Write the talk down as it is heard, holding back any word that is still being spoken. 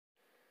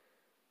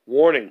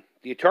Warning,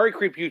 the Atari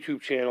Creep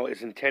YouTube channel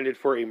is intended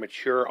for a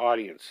mature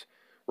audience.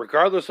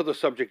 Regardless of the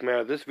subject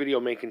matter, this video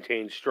may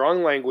contain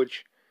strong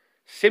language,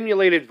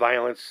 simulated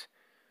violence,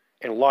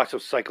 and lots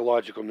of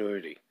psychological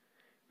nudity.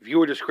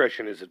 Viewer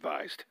discretion is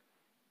advised.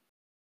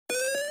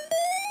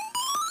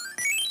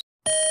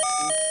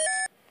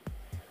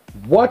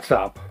 What's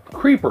up,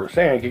 Creepers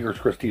and Giggers,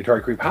 Christy,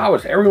 Atari Creep? How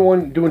is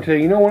everyone doing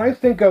today? You know, when I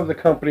think of the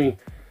company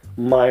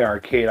My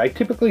Arcade, I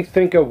typically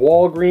think of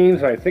Walgreens,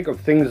 and I think of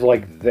things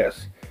like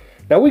this.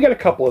 Now, we got a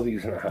couple of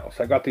these in the house.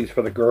 I got these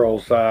for the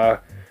girls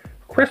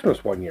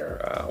Christmas one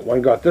year.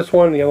 One got this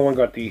one, the other one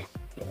got the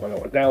one that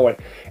went that way.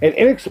 And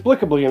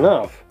inexplicably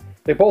enough,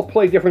 they both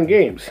play different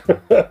games.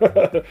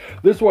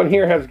 This one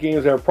here has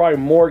games that are probably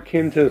more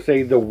akin to,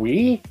 say, the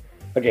Wii,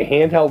 like a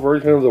handheld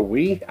version of the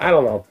Wii. I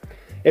don't know.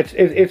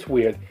 It's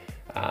weird.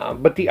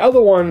 But the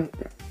other one,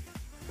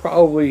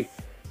 probably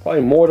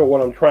more to what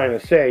I'm trying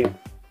to say,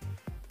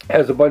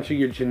 has a bunch of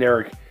your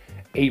generic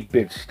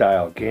 8-bit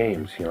style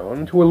games, you know.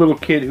 And to a little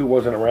kid who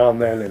wasn't around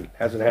then and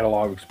hasn't had a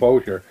lot of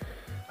exposure,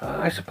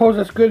 I suppose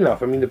that's good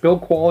enough. I mean, the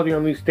build quality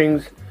on these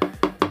things,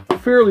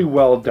 fairly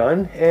well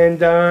done,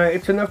 and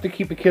it's enough to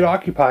keep a kid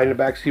occupied in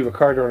the backseat of a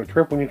car during a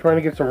trip when you're trying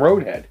to get some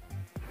roadhead.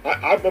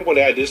 I'm going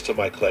to add this to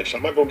my collection.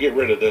 I'm not going to get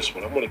rid of this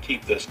one. I'm going to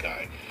keep this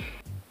guy.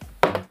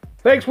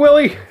 Thanks,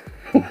 Willie!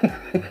 I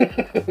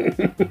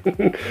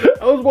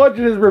was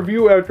watching his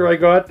review after I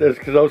got this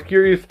because I was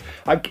curious.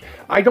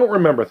 I don't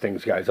remember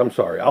things, guys. I'm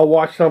sorry. I'll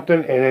watch something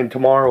and then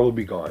tomorrow it'll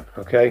be gone,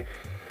 okay?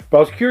 But I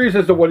was curious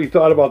as to what he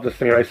thought about this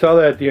thing. And I saw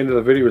that at the end of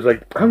the video. He was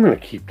like, I'm going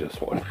to keep this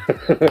one.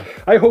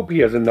 I hope he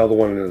has another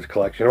one in his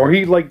collection. Or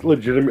he, like,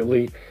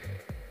 legitimately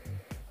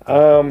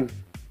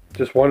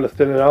just wanted to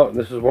thin it out, and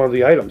this is one of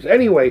the items.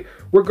 Anyway,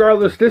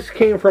 regardless, this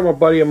came from a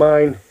buddy of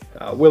mine,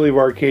 Willie of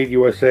Arcade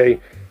USA.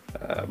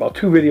 About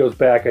 2 videos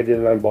back, I did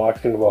an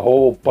unboxing of a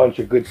whole bunch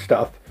of good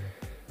stuff.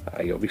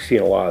 You'll be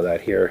seeing a lot of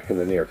that here in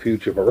the near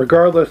future. But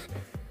regardless,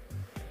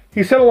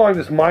 he sent along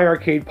this My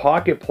Arcade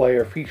Pocket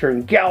Player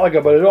featuring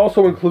Galaga, but it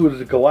also includes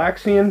the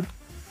Galaxian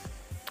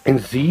and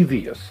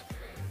Xevious.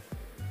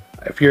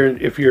 If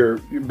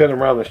you've been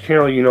around this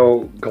channel, you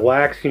know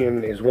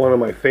Galaxian is one of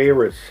my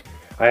favorites.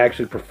 I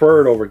actually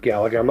prefer it over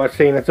Galaga. I'm not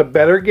saying it's a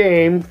better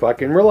game.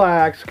 Fucking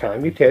relax,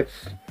 calm your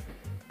tits.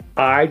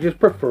 I just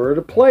prefer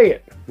to play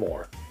it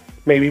more.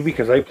 Maybe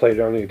because I played it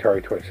on the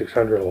Atari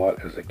 2600 a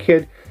lot as a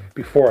kid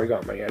before I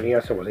got my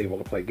NES and was able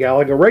to play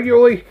Galaga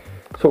regularly.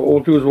 So what we'll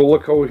do is we'll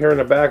look over here in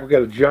the back. We've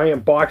got a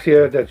giant box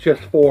here that's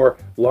just for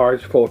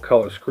large full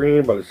color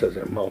screen, but it says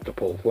in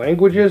multiple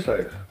languages.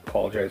 I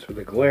apologize for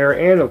the glare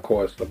and of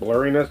course the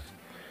blurriness.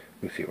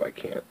 Let me see if I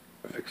can't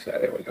fix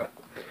that. There we go.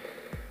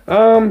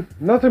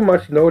 Nothing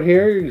much note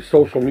here.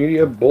 Social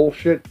media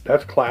bullshit.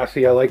 That's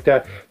classy. I like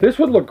that. This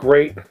would look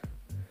great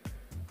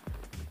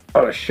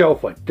on a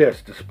shelf like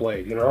this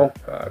displayed, you know.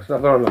 There's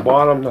nothing on the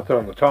bottom, nothing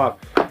on the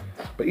top.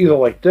 But either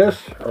like this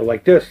or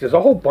like this. There's a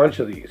whole bunch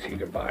of these you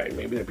can buy.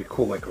 Maybe that'd be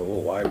cool, like a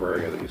little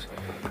library of these.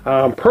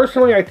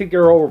 Personally, I think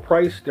they're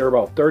overpriced. They're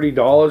about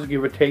 $30,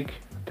 give or take,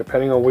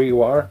 depending on where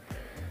you are.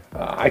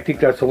 I think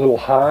that's a little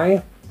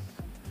high,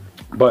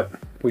 but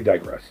we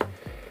digress.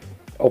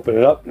 Open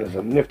it up. There's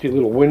a nifty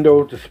little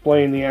window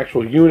displaying the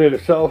actual unit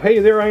itself. Hey,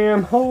 there I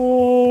am.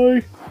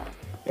 Hi!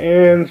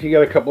 And you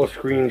got a couple of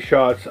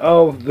screenshots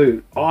of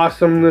the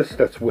awesomeness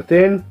that's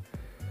within,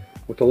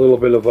 with a little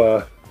bit of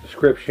a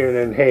description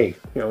and, hey,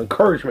 you know,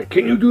 encouragement.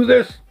 Can you do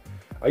this?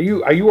 Are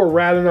you a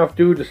rad enough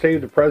dude to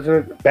save the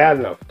president? Bad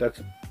enough.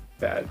 That's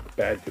bad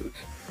dudes.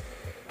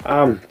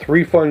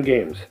 3 fun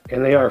games,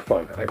 and they are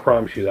fun. I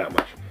promise you that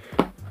much.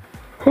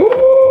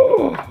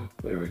 Oh,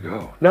 there we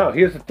go. Now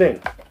here's the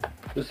thing.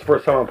 This is the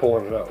first time I'm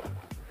pulling it out.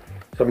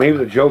 So maybe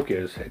the joke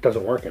is it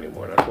doesn't work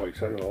anymore. That's why you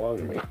sent it along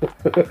to me.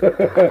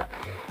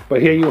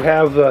 But here you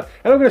have the,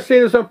 and I'm going to say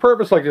this on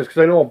purpose like this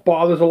because I know it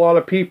bothers a lot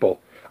of people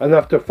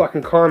enough to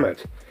fucking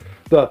comment.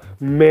 The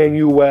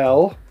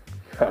manual.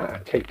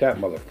 Take that,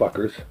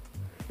 motherfuckers.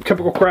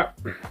 Typical crap.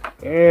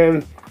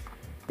 And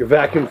your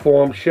vacuum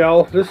form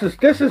shell. This is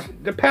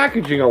the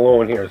packaging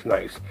alone here is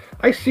nice.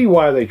 I see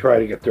why they try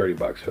to get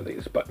 $30 for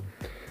these, but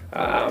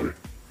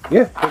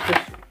yeah, let's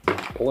just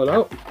pull it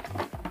out.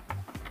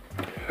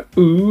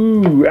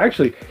 Ooh,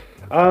 actually,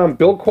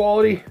 build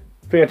quality,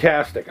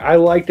 fantastic. I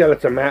like that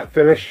it's a matte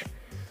finish.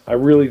 I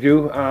really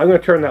do. I'm going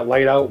to turn that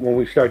light out when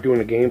we start doing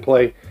the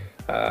gameplay,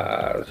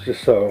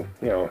 just so,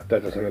 you know,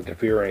 that doesn't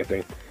interfere or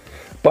anything.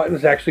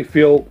 Buttons actually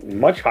feel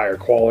much higher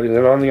quality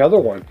than on the other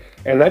one,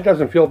 and that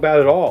doesn't feel bad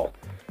at all.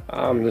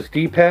 This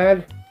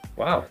D-pad,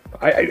 wow.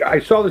 I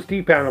saw this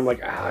D-pad and I'm like,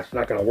 it's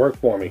not going to work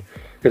for me,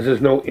 because there's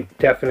no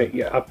definite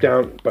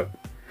up-down, but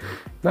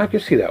I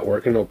can see that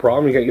working, no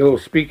problem. You got your little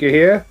speaker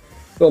here.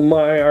 Little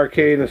My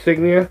Arcade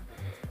insignia,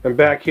 and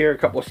back here a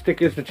couple of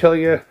stickers to tell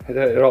you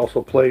that it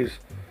also plays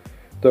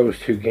those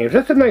 2 games.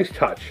 That's a nice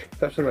touch.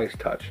 That's a nice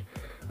touch.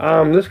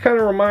 This kind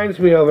of reminds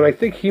me of, and I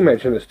think he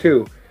mentioned this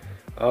too,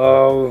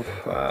 of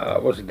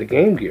was it the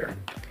Game Gear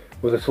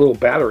with its little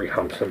battery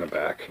humps in the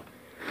back.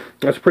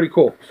 That's pretty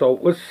cool. So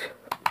let's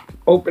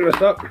open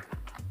this up.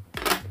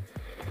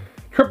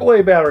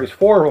 AAA batteries,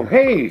 4 of them.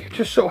 Hey, it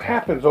just so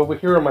happens over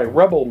here in my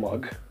Rebel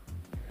mug,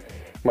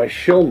 my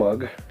shill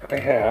mug, I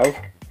have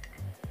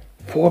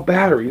 4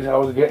 batteries I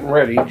was getting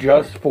ready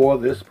just for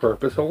this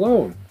purpose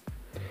alone.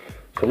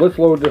 So let's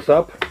load this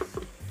up.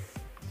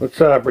 Let's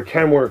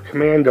pretend we're a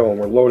commando and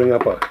we're loading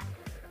up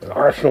an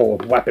arsenal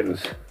of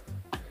weapons.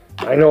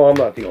 I know I'm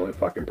not the only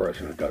fucking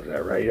person who does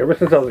that, right? Ever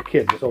since I was a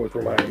kid, this always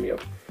reminded me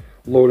of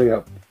loading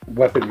up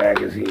weapon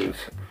magazines.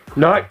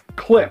 Not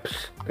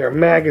clips, they're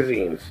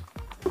magazines.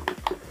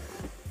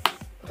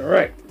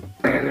 Alright,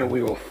 and then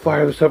we will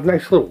fire this up.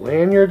 Nice little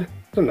lanyard.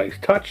 It's a nice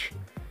touch.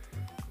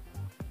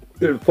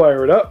 Then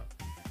fire it up.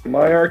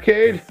 My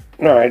arcade.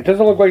 Alright, it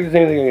doesn't look like there's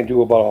anything I can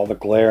do about all the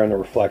glare and the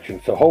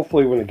reflection. So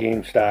hopefully when the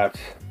game starts,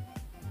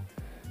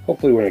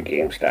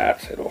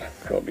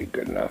 it'll be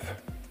good enough.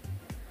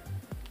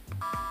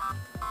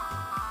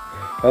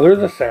 Now there's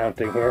a sound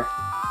thing here.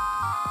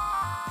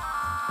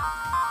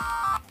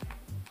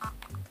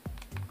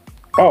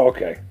 Oh,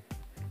 okay.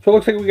 So it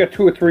looks like we got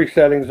 2 or 3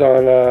 settings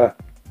on the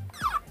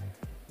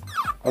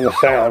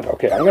sound.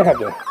 Okay, I'm gonna have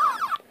to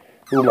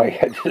move my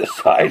head to the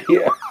side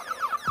here.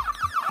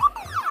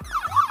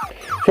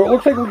 So it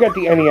looks like we got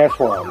the NES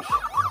ROMs,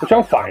 which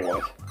I'm fine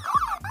with.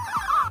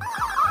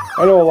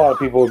 I know a lot of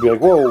people would be like,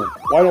 whoa,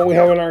 why don't we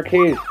have an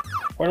arcade?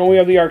 Why don't we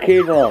have the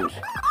arcade ROMs?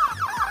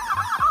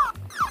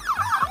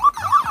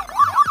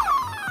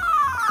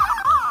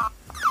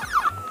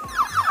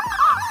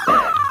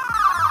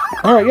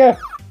 Alright, yeah,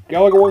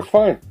 Galaga works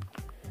fine.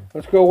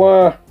 Let's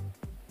go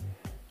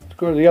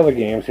to the other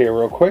games here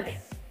real quick.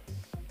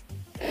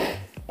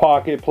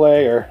 Pocket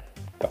Player,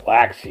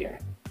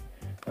 Galaxian.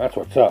 That's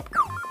what's up.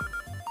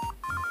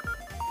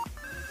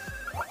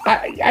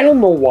 I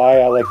don't know why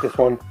I like this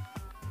one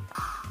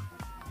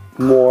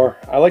more.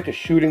 I like the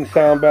shooting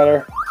sound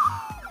better.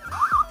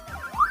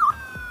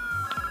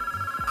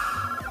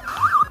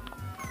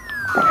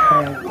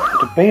 I'm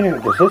debating,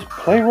 does this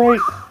play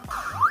right?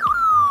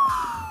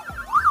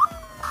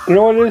 You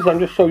know what it is? I'm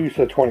just so used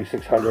to the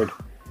 2600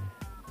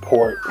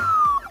 port.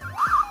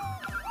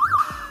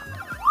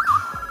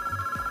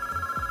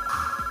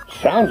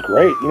 Sounds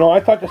great. You know, I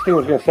thought this thing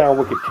was going to sound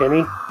wicked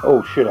tinny.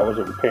 Oh shit, I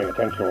wasn't paying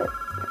attention to it.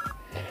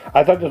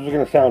 I thought this was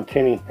going to sound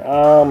tinny.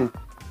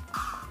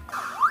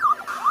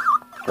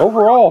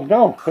 Overall,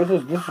 no, this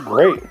is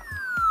great.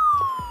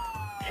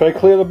 Should I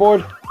clear the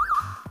board?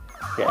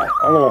 Yeah,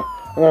 I'm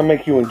gonna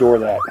make you endure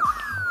that.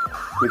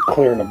 Me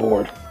clearing the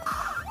board.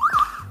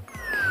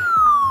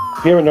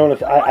 If you haven't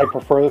noticed, I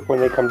prefer it when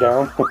they come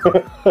down.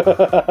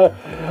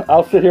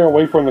 I'll sit here and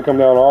wait for them to come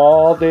down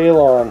all day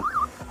long.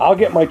 I'll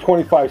get my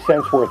 25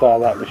 cents worth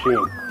out of that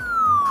machine.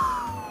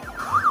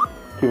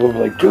 People will be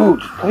like, dude,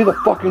 just play the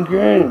fucking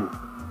game.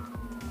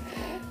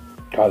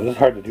 God, this is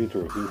hard to do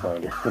through a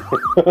viewfinder.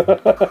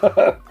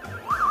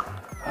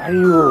 How do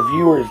you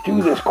reviewers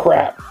do this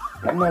crap?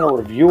 I'm not a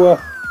reviewer.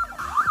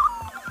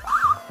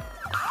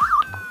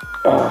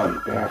 Oh, you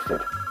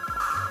bastard.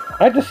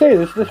 I have to say,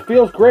 this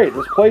feels great.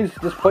 This plays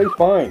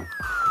fine.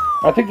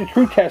 I think the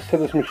true test to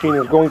this machine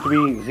is going to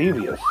be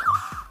Xevious.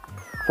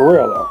 For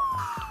real, though.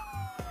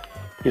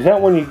 Because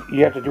that one,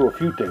 you have to do a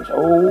few things.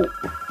 Oh.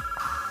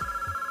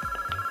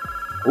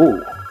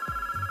 Ooh.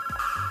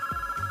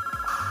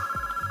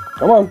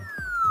 Come on.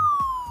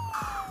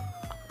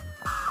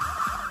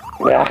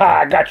 Yeah,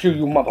 I got you,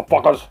 you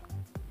motherfuckers.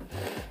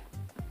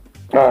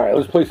 Alright,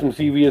 let's play some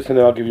Xevious and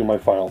then I'll give you my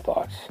final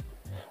thoughts.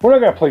 We're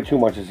not going to play too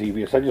much of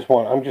Xevious.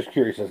 I'm just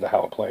curious as to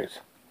how it plays.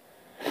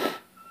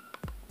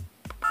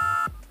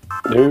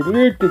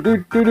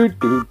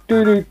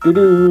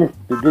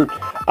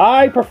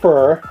 I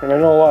prefer, and I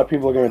know a lot of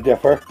people are going to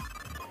differ,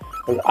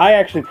 but I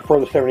actually prefer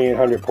the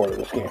 7800 port of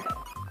this game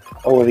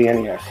over the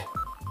NES.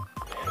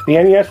 The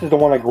NES is the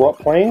one I grew up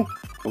playing,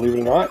 believe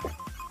it or not.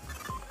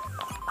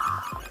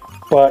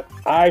 But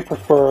I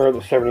prefer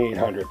the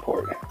 7800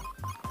 port.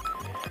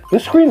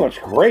 This screen looks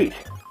great.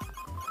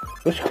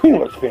 This screen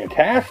looks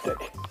fantastic.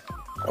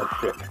 Oh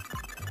shit.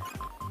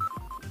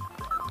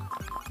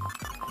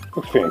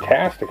 Looks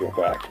fantastic, in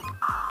fact.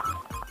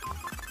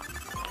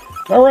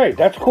 Alright,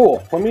 that's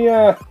cool. Let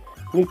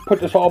me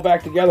put this all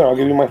back together. I'll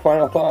give you my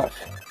final thoughts.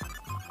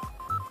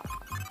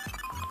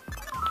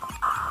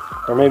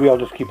 Or maybe I'll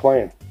just keep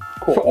playing.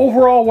 Cool. So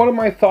overall, what are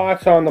my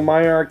thoughts on the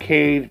My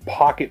Arcade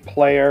Pocket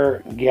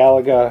Player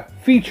Galaga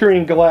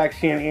featuring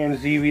Galaxian and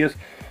Xevious?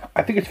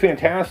 I think it's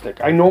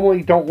fantastic. I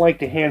normally don't like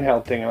the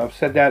handheld thing, and I've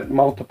said that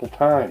multiple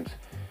times.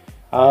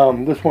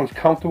 This one's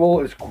comfortable.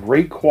 It's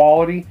great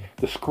quality.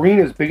 The screen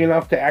is big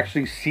enough to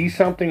actually see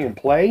something and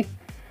play.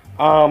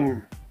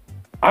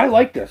 I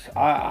like this.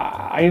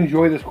 I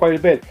enjoy this quite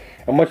a bit.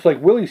 And much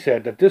like Willie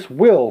said, that this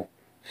will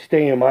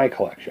stay in my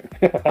collection.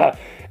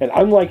 And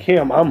unlike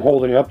him, I'm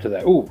holding up to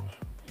that. Ooh,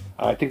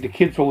 I think the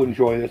kids will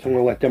enjoy this. I'm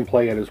going to let them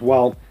play it as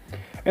well.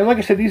 And like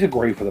I said, these are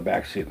great for the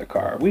backseat of the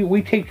car.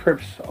 We take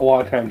trips a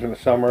lot of times in the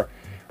summer.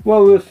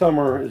 Well, this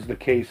summer is the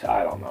case,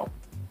 I don't know.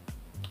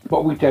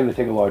 But we tend to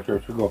take a lot of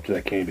trips. We go up to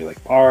that Canby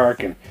Lake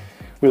Park, and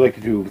we like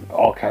to do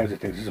all kinds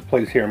of things. There's a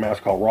place here in Mass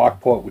called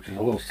Rockport, which is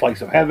a little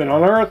slice of heaven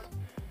on earth.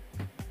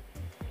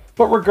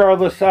 But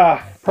regardless,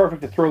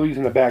 perfect to throw these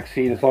in the back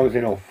seat as long as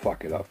they don't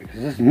fuck it up,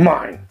 because this is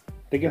mine.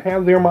 They can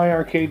have their My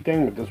Arcade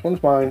thing, but this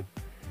one's mine.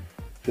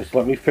 Just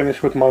let me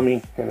finish with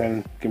Mummy and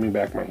then give me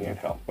back my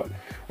handheld. But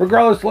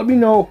regardless, let me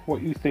know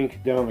what you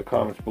think down in the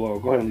comments below.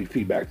 Go ahead and leave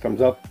feedback.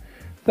 Thumbs up,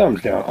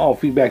 thumbs down. All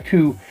feedback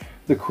to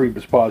the Creep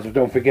is positive.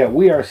 Don't forget,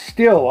 we are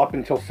still up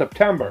until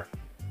September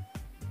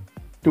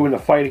doing the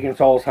fight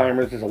against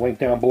Alzheimer's. There's a link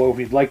down below if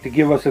you'd like to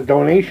give us a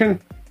donation.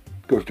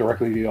 It goes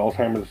directly to the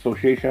Alzheimer's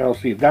Association. I don't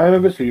see a dime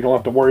of it, so you don't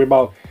have to worry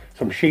about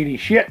some shady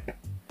shit.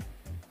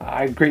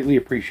 I greatly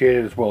appreciate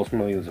it, as well as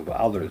millions of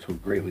others who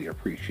greatly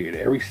appreciate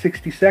it. Every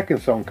 60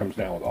 seconds someone comes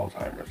down with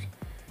Alzheimer's.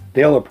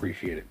 They'll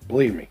appreciate it.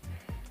 Believe me.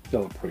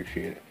 They'll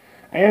appreciate it.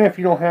 And if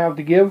you don't have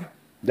to give,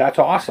 that's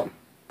awesome.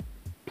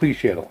 Please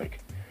share the link.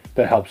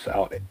 That helps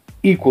out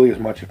equally as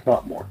much, if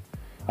not more.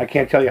 I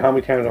can't tell you how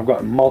many times I've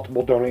gotten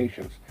multiple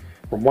donations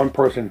from one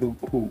person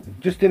who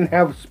just didn't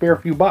have a spare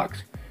few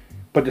bucks,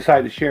 but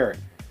decided to share it.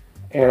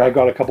 And I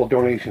got a couple of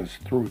donations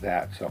through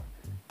that, so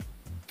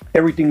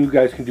everything you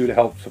guys can do to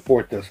help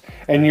support this.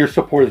 And your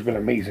support has been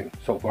amazing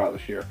so far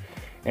this year.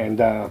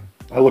 And I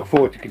look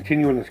forward to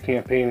continuing this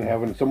campaign and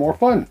having some more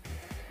fun.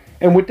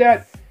 And with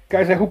that,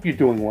 guys, I hope you're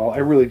doing well. I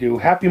really do.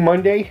 Happy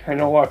Monday. I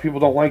know a lot of people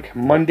don't like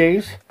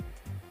Mondays.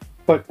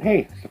 But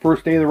hey, it's the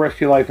first day of the rest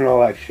of your life and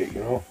all that shit, you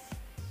know.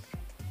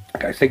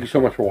 Guys, thank you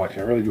so much for watching.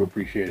 I really do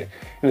appreciate it.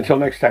 And until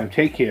next time,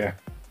 take care.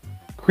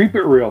 Creep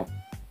it real.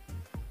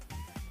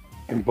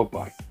 And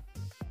bye-bye.